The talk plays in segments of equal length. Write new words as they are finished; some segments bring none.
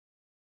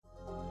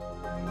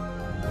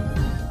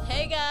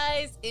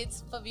guys,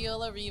 it's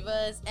Fabiola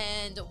Rivas,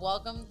 and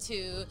welcome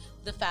to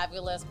the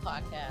Fabulous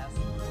Podcast.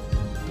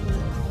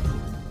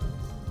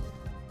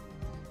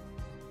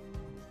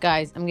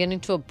 Guys, I'm getting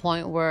to a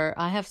point where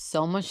I have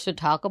so much to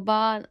talk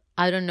about.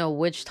 I don't know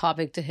which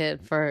topic to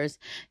hit first.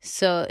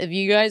 So if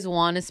you guys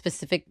want a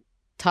specific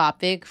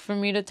topic for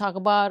me to talk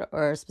about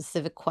or a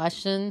specific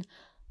question,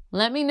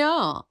 let me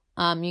know.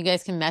 You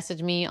guys can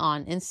message me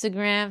on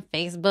Instagram,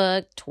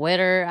 Facebook,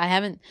 Twitter. I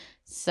haven't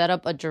set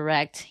up a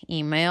direct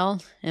email,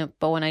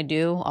 but when I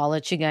do, I'll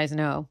let you guys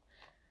know.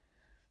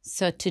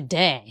 So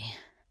today,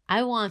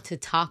 I want to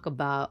talk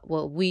about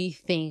what we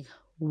think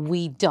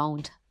we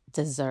don't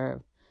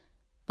deserve.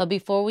 But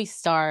before we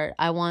start,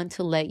 I want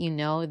to let you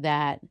know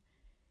that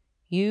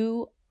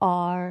you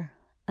are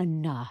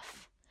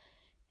enough.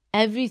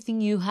 Everything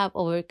you have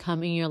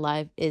overcome in your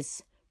life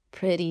is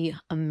pretty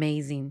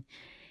amazing.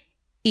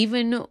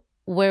 Even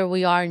where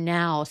we are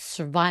now,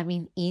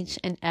 surviving each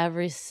and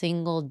every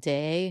single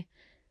day,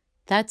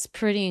 that's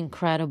pretty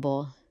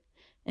incredible.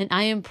 And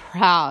I am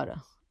proud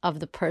of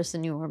the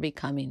person you are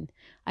becoming.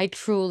 I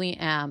truly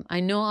am. I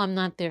know I'm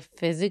not there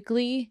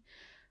physically,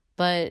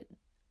 but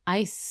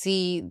I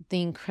see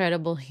the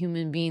incredible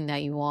human being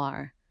that you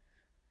are.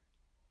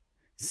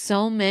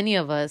 So many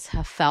of us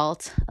have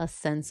felt a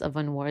sense of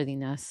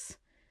unworthiness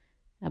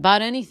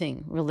about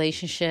anything,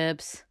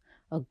 relationships,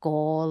 a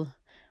goal,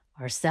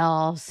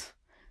 ourselves,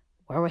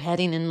 where we're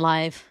heading in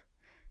life.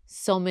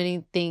 So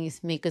many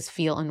things make us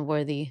feel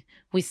unworthy.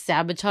 We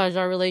sabotage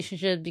our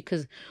relationships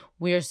because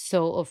we are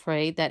so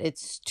afraid that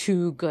it's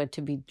too good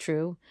to be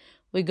true.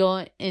 We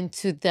go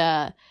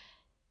into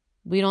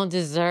we don't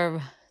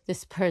deserve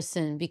this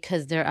person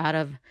because they're out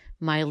of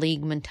my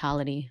league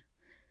mentality.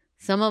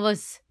 Some of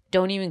us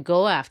don't even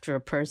go after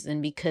a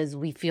person because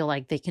we feel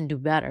like they can do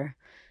better.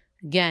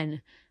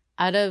 Again,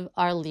 out of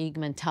our league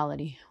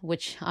mentality,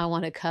 which I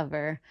want to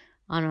cover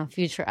on a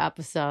future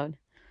episode.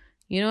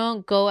 You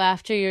don't go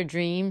after your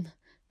dream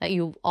that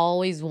you've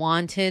always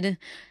wanted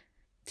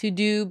to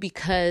do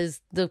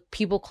because the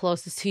people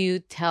closest to you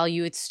tell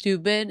you it's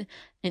stupid,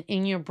 and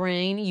in your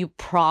brain you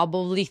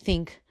probably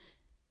think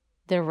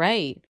they're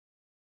right.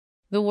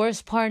 The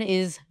worst part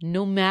is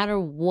no matter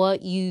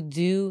what you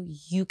do,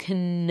 you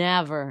can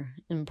never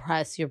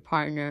impress your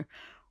partner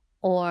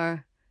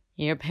or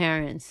your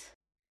parents.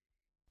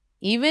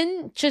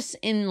 Even just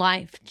in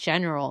life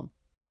general,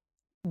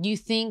 you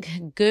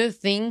think good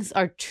things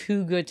are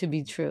too good to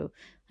be true.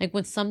 Like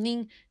when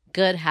something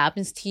good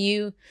happens to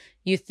you,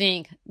 you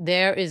think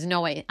there is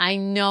no way. I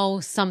know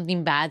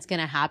something bad's going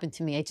to happen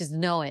to me. I just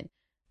know it.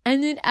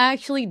 And it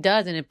actually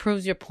does, and it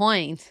proves your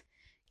point.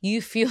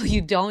 You feel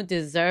you don't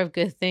deserve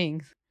good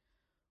things.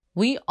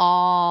 We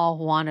all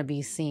want to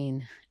be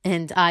seen,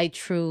 and I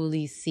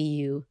truly see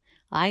you.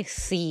 I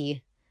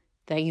see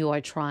that you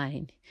are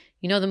trying.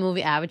 You know the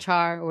movie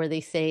Avatar where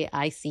they say,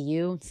 I see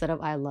you instead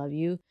of I love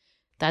you?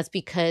 That's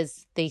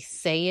because they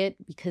say it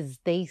because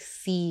they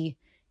see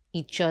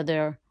each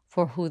other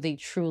for who they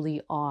truly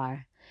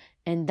are.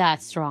 And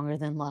that's stronger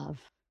than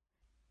love.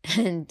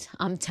 And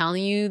I'm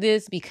telling you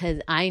this because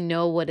I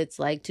know what it's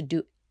like to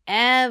do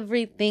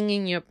everything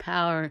in your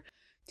power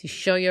to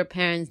show your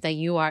parents that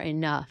you are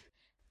enough.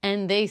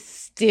 And they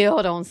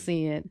still don't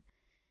see it.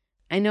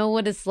 I know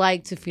what it's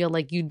like to feel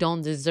like you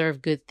don't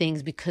deserve good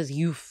things because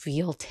you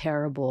feel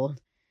terrible.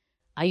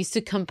 I used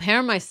to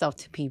compare myself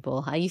to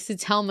people. I used to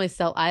tell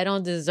myself I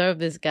don't deserve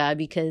this guy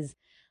because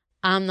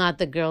I'm not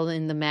the girl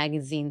in the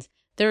magazines.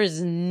 There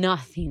is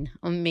nothing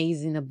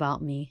amazing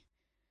about me.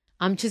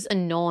 I'm just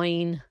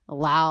annoying,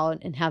 loud,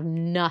 and have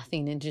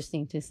nothing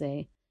interesting to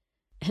say.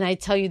 And I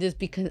tell you this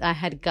because I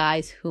had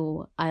guys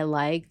who I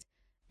liked,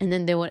 and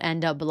then they would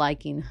end up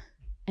liking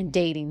and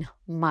dating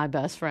my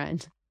best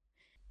friend.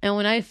 And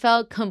when I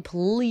felt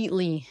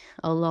completely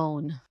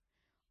alone,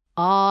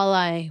 all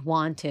I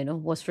wanted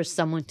was for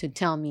someone to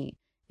tell me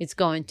it's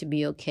going to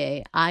be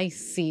okay. I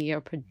see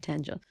your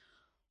potential.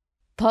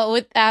 But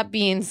with that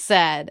being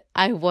said,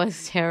 I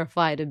was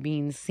terrified of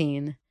being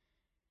seen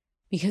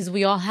because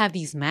we all have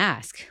these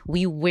masks.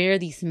 We wear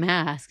these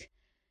masks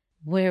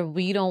where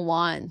we don't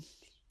want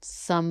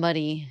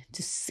somebody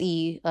to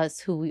see us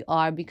who we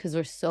are because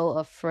we're so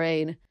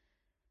afraid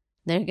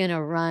they're going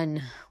to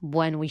run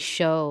when we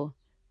show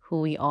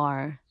who we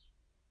are.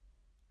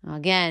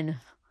 Again,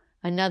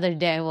 another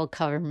day we'll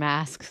cover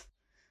masks.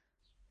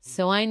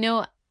 So I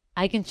know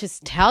I can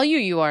just tell you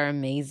you are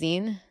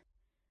amazing,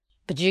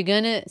 but you're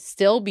going to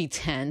still be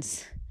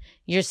tense.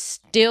 You're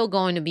still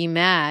going to be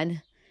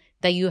mad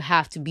that you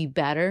have to be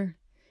better.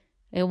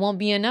 It won't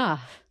be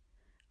enough.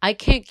 I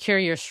can't cure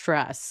your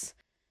stress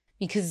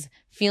because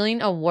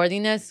feeling of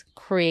worthiness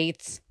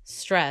creates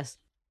stress.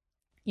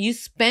 You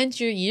spent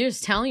your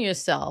years telling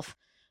yourself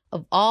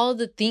of all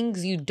the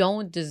things you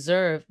don't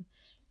deserve.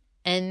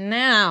 And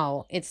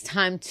now it's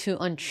time to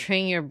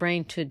untrain your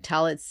brain to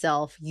tell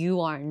itself you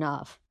are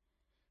enough.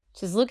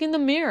 Just look in the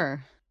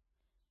mirror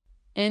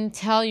and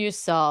tell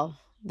yourself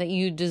that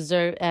you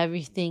deserve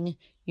everything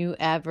you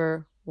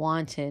ever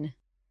wanted.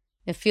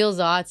 It feels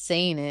odd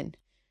saying it.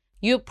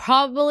 You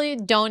probably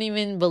don't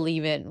even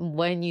believe it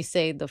when you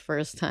say it the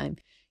first time.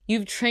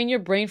 You've trained your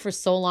brain for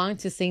so long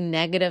to say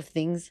negative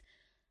things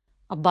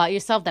about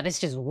yourself that it's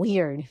just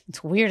weird.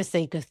 It's weird to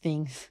say good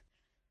things.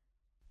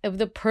 If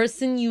the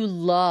person you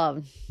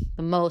love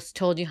the most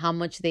told you how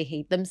much they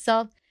hate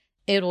themselves,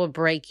 it will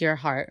break your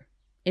heart.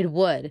 It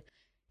would.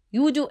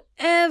 You would do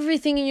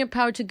everything in your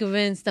power to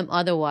convince them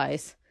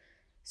otherwise.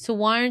 So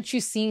why aren't you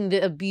seeing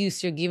the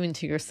abuse you're giving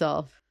to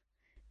yourself?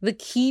 The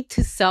key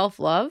to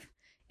self-love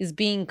is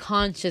being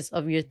conscious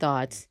of your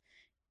thoughts.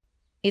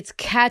 It's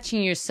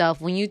catching yourself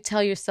when you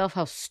tell yourself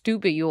how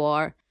stupid you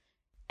are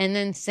and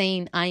then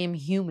saying, I am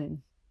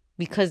human,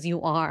 because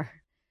you are.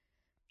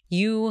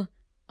 You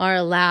are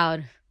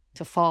allowed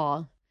to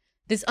fall.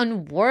 This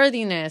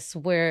unworthiness,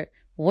 where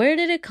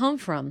did it come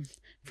from?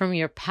 From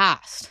your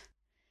past.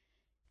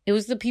 It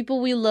was the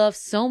people we love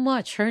so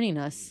much hurting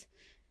us.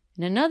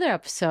 In another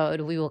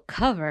episode, we will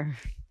cover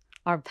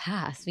our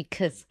past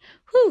because,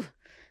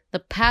 the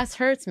past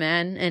hurts,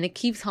 man, and it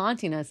keeps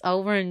haunting us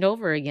over and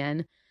over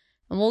again.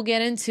 And we'll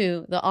get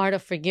into the art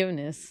of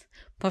forgiveness.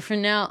 But for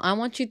now, I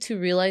want you to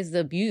realize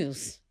the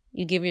abuse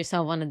you give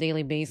yourself on a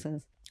daily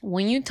basis.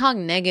 When you talk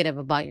negative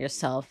about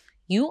yourself,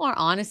 you are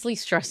honestly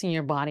stressing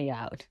your body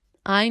out.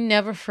 I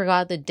never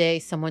forgot the day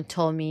someone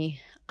told me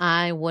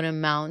I wouldn't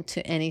amount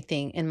to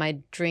anything and my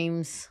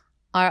dreams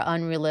are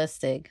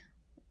unrealistic.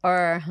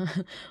 Or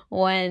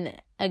when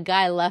a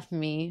guy left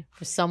me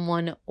for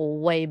someone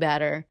way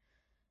better.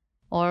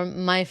 Or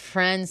my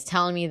friends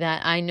telling me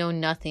that I know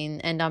nothing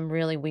and I'm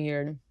really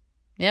weird.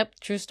 Yep,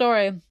 true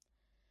story.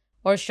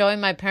 Or showing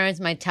my parents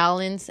my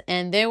talents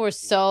and they were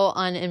so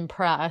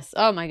unimpressed.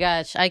 Oh my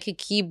gosh, I could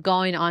keep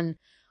going on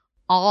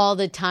all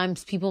the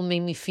times people made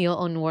me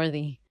feel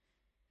unworthy.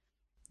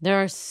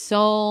 There are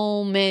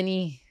so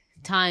many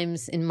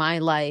times in my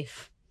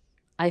life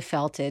I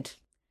felt it.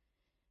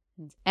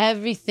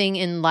 Everything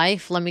in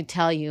life, let me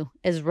tell you,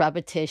 is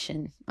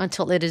repetition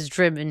until it is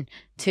driven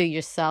to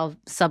your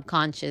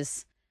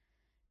subconscious.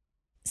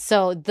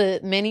 So the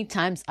many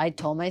times I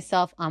told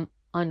myself I'm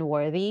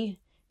unworthy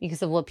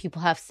because of what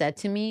people have said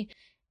to me,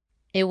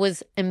 it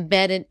was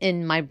embedded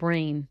in my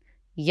brain.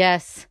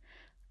 Yes,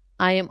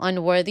 I am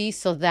unworthy,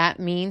 so that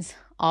means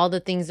all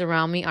the things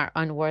around me are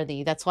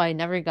unworthy. That's why I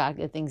never got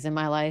good things in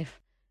my life.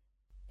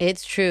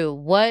 It's true.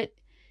 What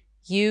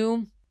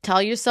you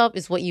tell yourself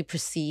is what you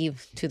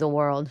perceive to the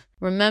world.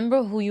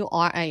 Remember who you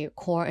are at your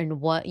core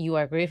and what you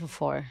are grateful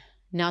for.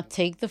 Now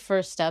take the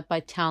first step by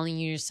telling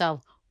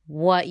yourself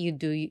what you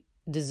do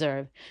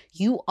deserve.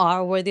 You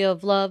are worthy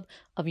of love,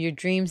 of your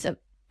dreams, of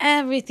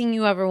everything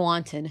you ever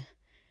wanted.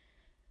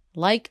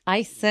 Like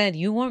I said,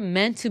 you weren't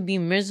meant to be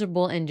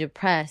miserable and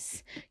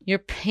depressed. Your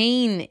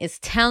pain is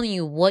telling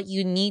you what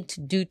you need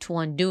to do to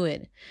undo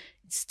it.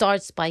 It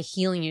starts by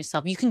healing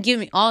yourself. You can give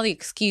me all the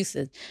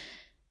excuses.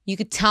 You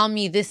could tell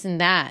me this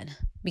and that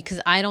because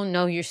I don't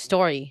know your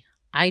story.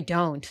 I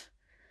don't.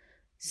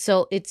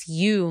 So it's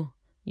you,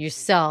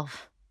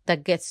 yourself,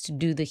 that gets to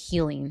do the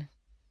healing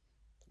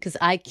because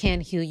I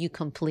can't heal you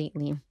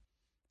completely.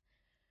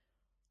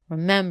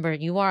 Remember,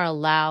 you are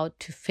allowed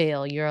to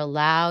fail. You're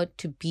allowed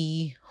to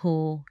be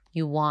who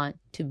you want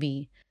to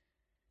be.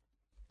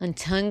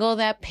 Untangle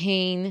that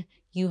pain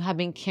you have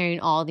been carrying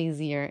all these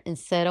years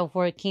instead of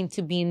working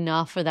to be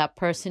enough for that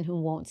person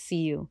who won't see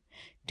you.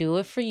 Do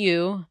it for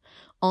you.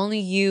 Only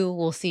you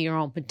will see your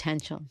own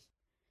potential.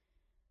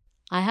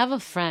 I have a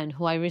friend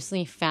who I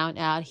recently found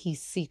out he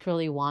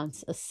secretly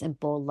wants a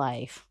simple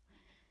life.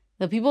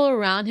 The people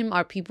around him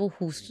are people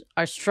who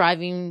are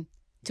striving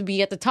to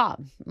be at the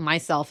top,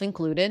 myself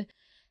included.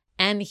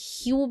 And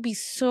he will be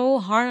so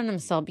hard on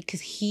himself because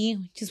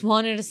he just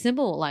wanted a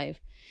simple life.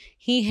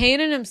 He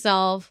hated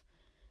himself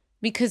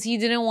because he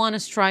didn't want to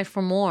strive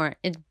for more.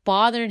 It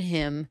bothered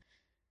him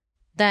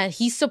that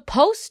he's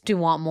supposed to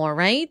want more,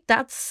 right?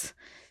 That's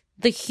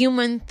the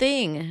human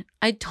thing.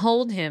 I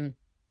told him,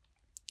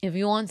 if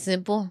you want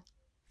simple,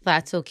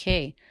 that's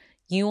okay.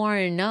 You are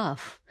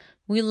enough.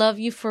 We love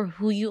you for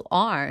who you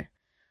are.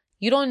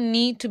 You don't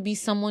need to be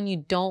someone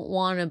you don't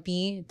want to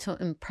be to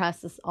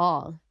impress us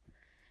all.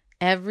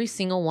 Every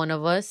single one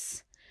of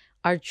us,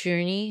 our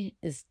journey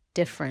is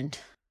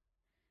different.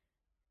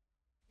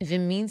 If it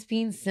means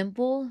being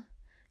simple,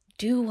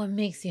 do what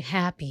makes you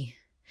happy.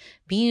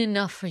 Be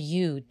enough for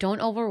you. Don't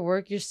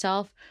overwork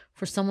yourself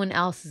for someone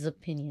else's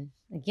opinion.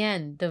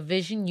 Again, the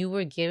vision you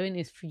were given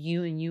is for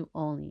you and you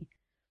only.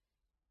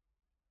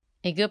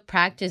 A good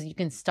practice you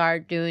can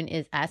start doing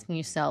is asking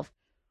yourself,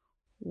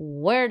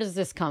 where does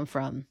this come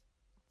from?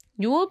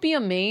 You will be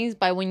amazed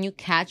by when you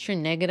catch your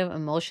negative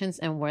emotions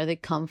and where they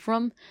come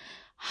from,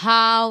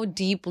 how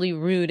deeply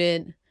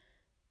rooted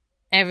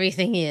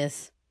everything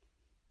is.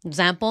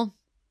 Example,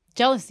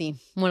 jealousy.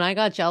 When I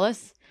got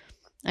jealous,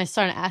 I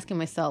started asking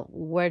myself,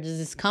 where does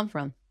this come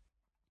from?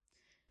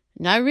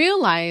 And I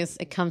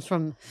realized it comes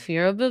from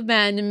fear of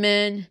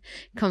abandonment,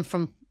 comes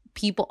from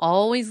people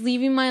always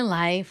leaving my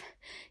life,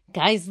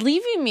 guys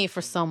leaving me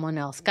for someone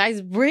else,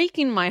 guys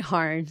breaking my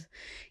heart,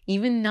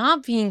 even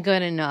not being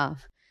good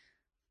enough.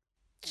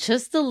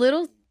 Just the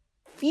little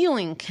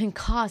feeling can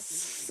cause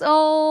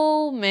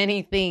so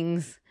many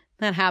things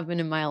that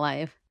happen in my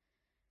life.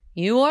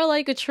 You are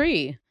like a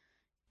tree.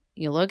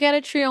 You look at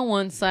a tree on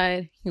one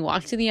side, you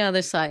walk to the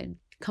other side,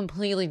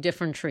 completely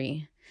different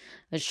tree.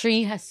 A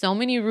tree has so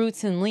many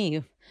roots and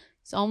leaves,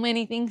 so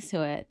many things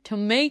to it to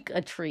make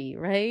a tree,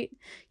 right?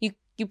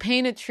 You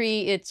paint a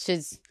tree, it's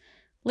just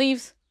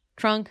leaves,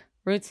 trunk,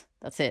 roots,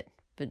 that's it.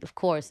 But of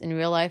course, in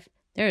real life,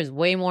 there is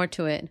way more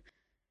to it.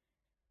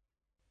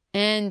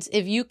 And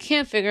if you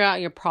can't figure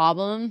out your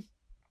problem,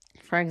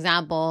 for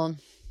example,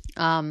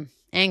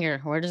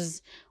 anger, where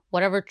does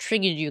whatever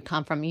triggered you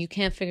come from, you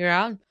can't figure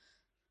out,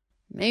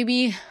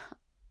 maybe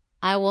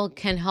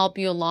can help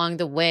you along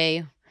the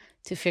way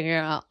to figure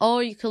out,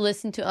 or you could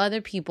listen to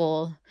other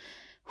people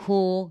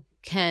who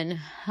can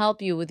help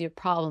you with your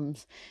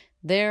problems.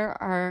 There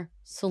are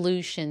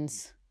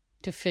solutions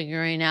to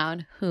figuring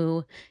out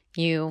who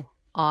you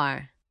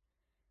are.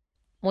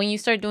 When you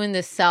start doing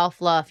this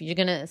self-love, you're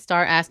going to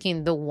start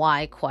asking the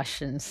why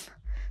questions.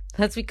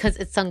 That's because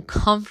it's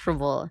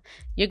uncomfortable.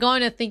 You're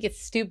going to think it's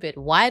stupid.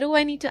 Why do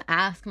I need to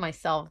ask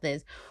myself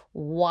this?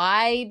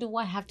 Why do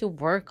I have to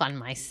work on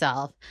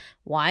myself?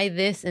 Why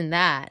this and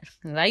that?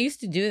 And I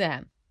used to do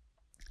that.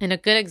 And a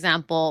good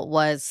example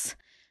was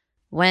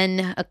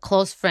when a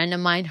close friend of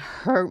mine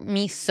hurt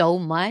me so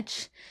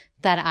much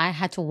that I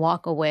had to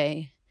walk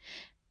away.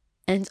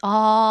 And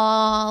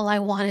all I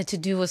wanted to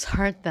do was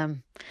hurt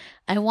them.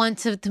 I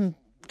wanted them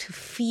to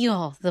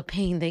feel the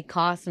pain they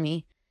caused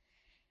me.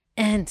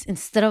 And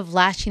instead of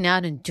lashing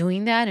out and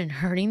doing that and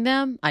hurting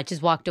them, I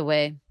just walked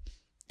away.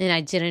 And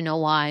I didn't know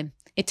why.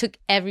 It took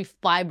every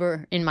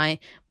fiber in my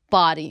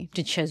body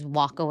to just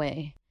walk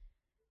away.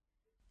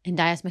 And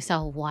I asked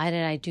myself, why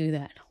did I do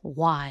that?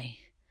 Why?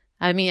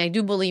 I mean, I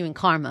do believe in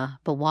karma,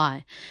 but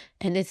why?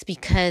 And it's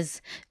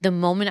because the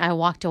moment I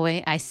walked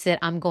away, I said,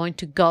 I'm going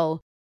to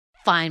go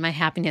find my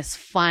happiness,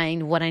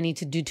 find what I need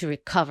to do to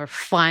recover,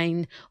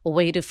 find a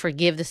way to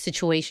forgive the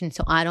situation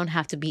so I don't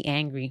have to be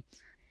angry.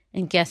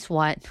 And guess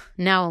what?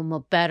 Now I'm a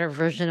better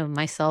version of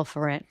myself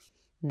for it.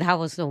 That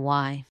was the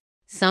why.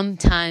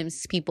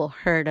 Sometimes people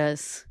hurt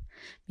us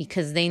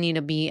because they need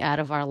to be out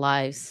of our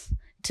lives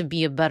to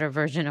be a better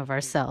version of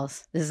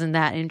ourselves. Isn't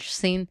that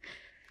interesting?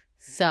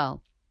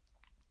 So,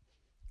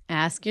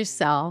 ask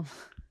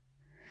yourself,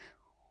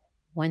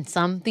 when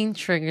something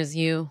triggers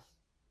you,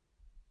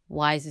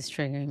 why is this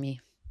triggering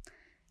me?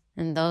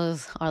 And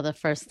those are the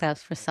first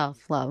steps for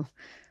self-love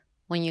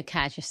when you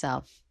catch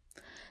yourself.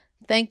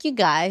 Thank you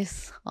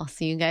guys. I'll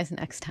see you guys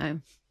next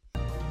time.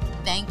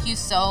 Thank you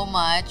so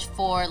much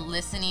for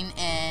listening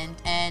in,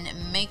 and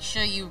make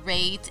sure you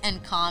rate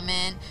and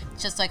comment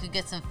just so I could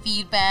get some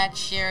feedback.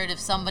 Share it if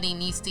somebody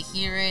needs to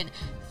hear it.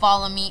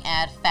 Follow me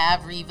at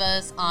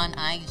Favrivas on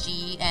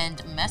IG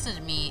and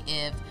message me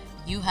if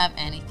you have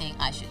anything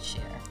I should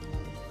share.